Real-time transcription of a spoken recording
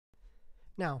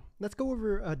Now, let's go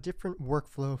over a different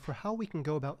workflow for how we can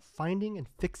go about finding and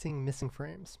fixing missing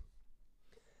frames.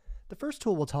 The first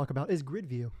tool we'll talk about is grid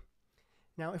view.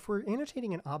 Now, if we're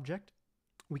annotating an object,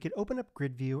 we could open up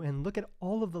grid view and look at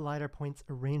all of the LiDAR points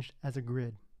arranged as a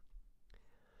grid.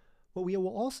 What we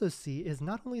will also see is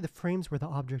not only the frames where the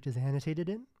object is annotated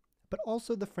in, but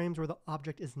also the frames where the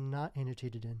object is not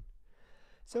annotated in.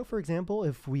 So for example,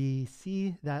 if we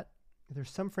see that there's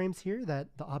some frames here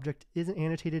that the object isn't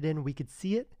annotated in, we could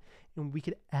see it and we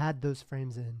could add those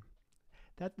frames in.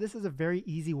 This is a very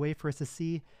easy way for us to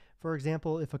see. For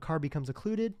example, if a car becomes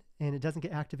occluded and it doesn't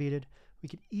get activated, we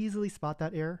could easily spot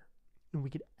that error and we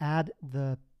could add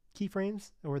the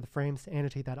keyframes or the frames to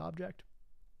annotate that object.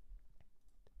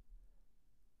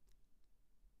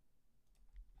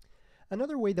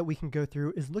 Another way that we can go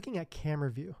through is looking at camera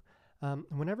view.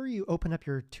 Whenever you open up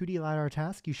your 2D LiDAR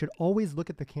task, you should always look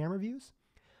at the camera views.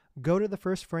 Go to the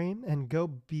first frame and go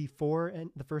before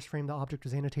the first frame the object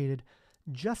was annotated,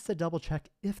 just to double check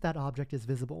if that object is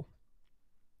visible.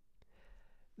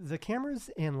 The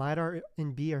cameras and LiDAR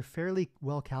in B are fairly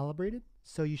well calibrated,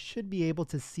 so you should be able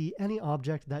to see any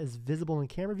object that is visible in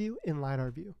camera view in LiDAR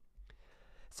view.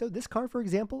 So this car, for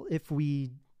example, if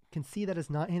we can see that it's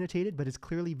not annotated but is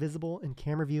clearly visible in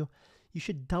camera view, you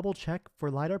should double check for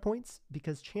LiDAR points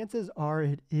because chances are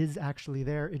it is actually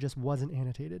there, it just wasn't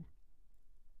annotated.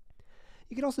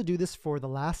 You can also do this for the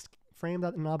last frame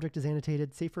that an object is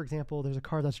annotated. Say for example, there's a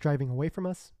car that's driving away from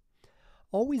us.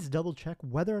 Always double check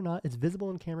whether or not it's visible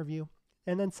in camera view.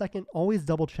 And then second, always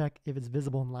double check if it's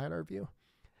visible in LiDAR view.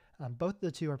 Both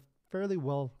the two are fairly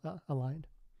well aligned.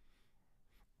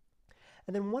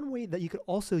 And then one way that you could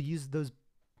also use those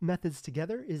methods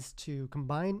together is to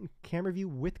combine camera view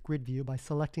with grid view by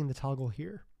selecting the toggle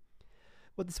here.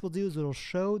 What this will do is it'll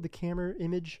show the camera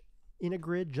image in a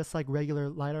grid just like regular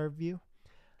LiDAR view.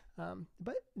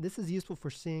 But this is useful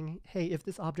for seeing, hey, if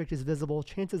this object is visible,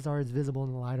 chances are it's visible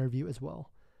in the LiDAR view as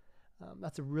well.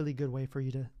 That's a really good way for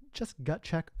you to just gut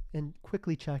check and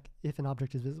quickly check if an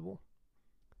object is visible.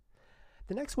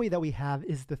 The next way that we have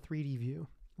is the 3D view.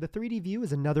 The 3D view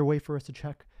is another way for us to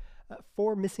check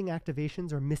for missing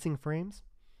activations or missing frames.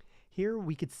 Here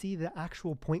we could see the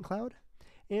actual point cloud,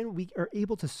 and we are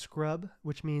able to scrub,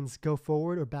 which means go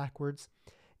forward or backwards,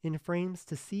 in frames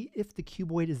to see if the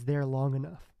cuboid is there long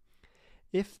enough.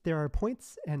 If there are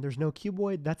points and there's no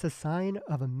cuboid, that's a sign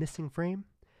of a missing frame,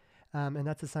 and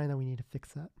that's a sign that we need to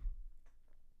fix that.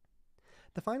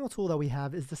 The final tool that we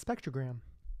have is the spectrogram.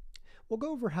 We'll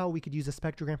go over how we could use a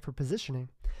spectrogram for positioning,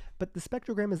 but the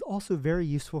spectrogram is also very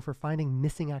useful for finding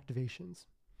missing activations.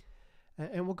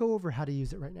 And we'll go over how to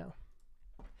use it right now.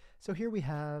 So here we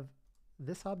have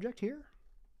this object here,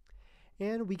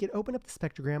 and we can open up the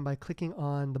spectrogram by clicking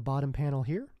on the bottom panel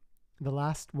here, the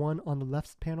last one on the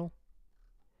left panel.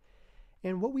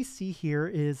 And what we see here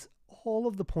is all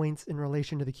of the points in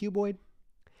relation to the cuboid.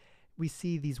 We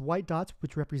see these white dots,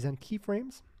 which represent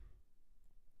keyframes.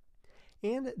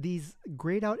 And these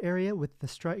grayed out area with the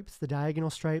stripes, the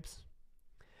diagonal stripes,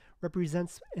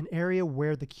 represents an area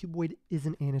where the cuboid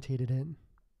isn't annotated in.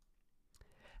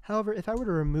 However, if I were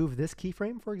to remove this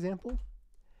keyframe, for example,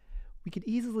 we could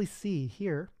easily see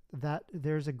here that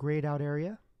there's a grayed out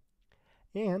area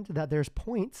and that there's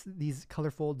points. These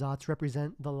colorful dots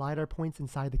represent the LiDAR points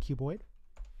inside the cuboid.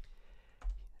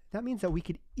 That means that we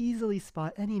could easily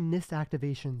spot any missed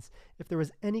activations. If there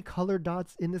was any colored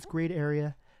dots in this grayed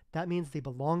area, that means they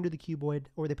belong to the cuboid,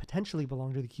 or they potentially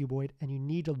belong to the cuboid, and you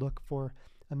need to look for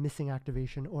a missing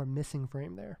activation or missing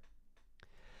frame there.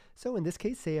 So in this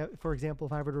case, say for example,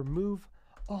 if I were to remove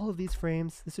all of these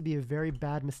frames, this would be a very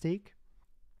bad mistake.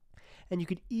 And you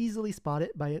could easily spot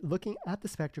it by looking at the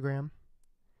spectrogram.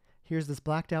 Here's this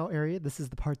blacked out area. This is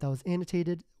the part that was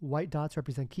annotated. White dots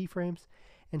represent keyframes.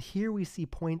 And here we see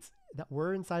points that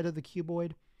were inside of the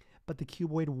cuboid, but the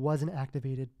cuboid wasn't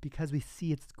activated because we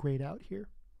see it's grayed out here.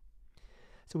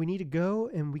 So we need to go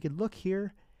and we could look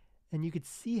here and you could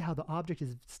see how the object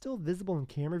is still visible in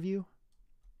camera view.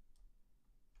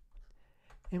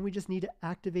 And we just need to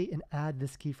activate and add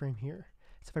this keyframe here.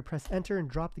 So if I press enter and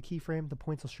drop the keyframe, the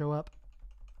points will show up.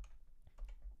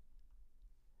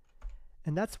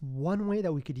 And that's one way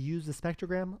that we could use the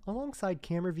spectrogram alongside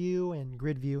camera view and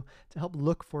grid view to help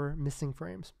look for missing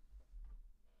frames.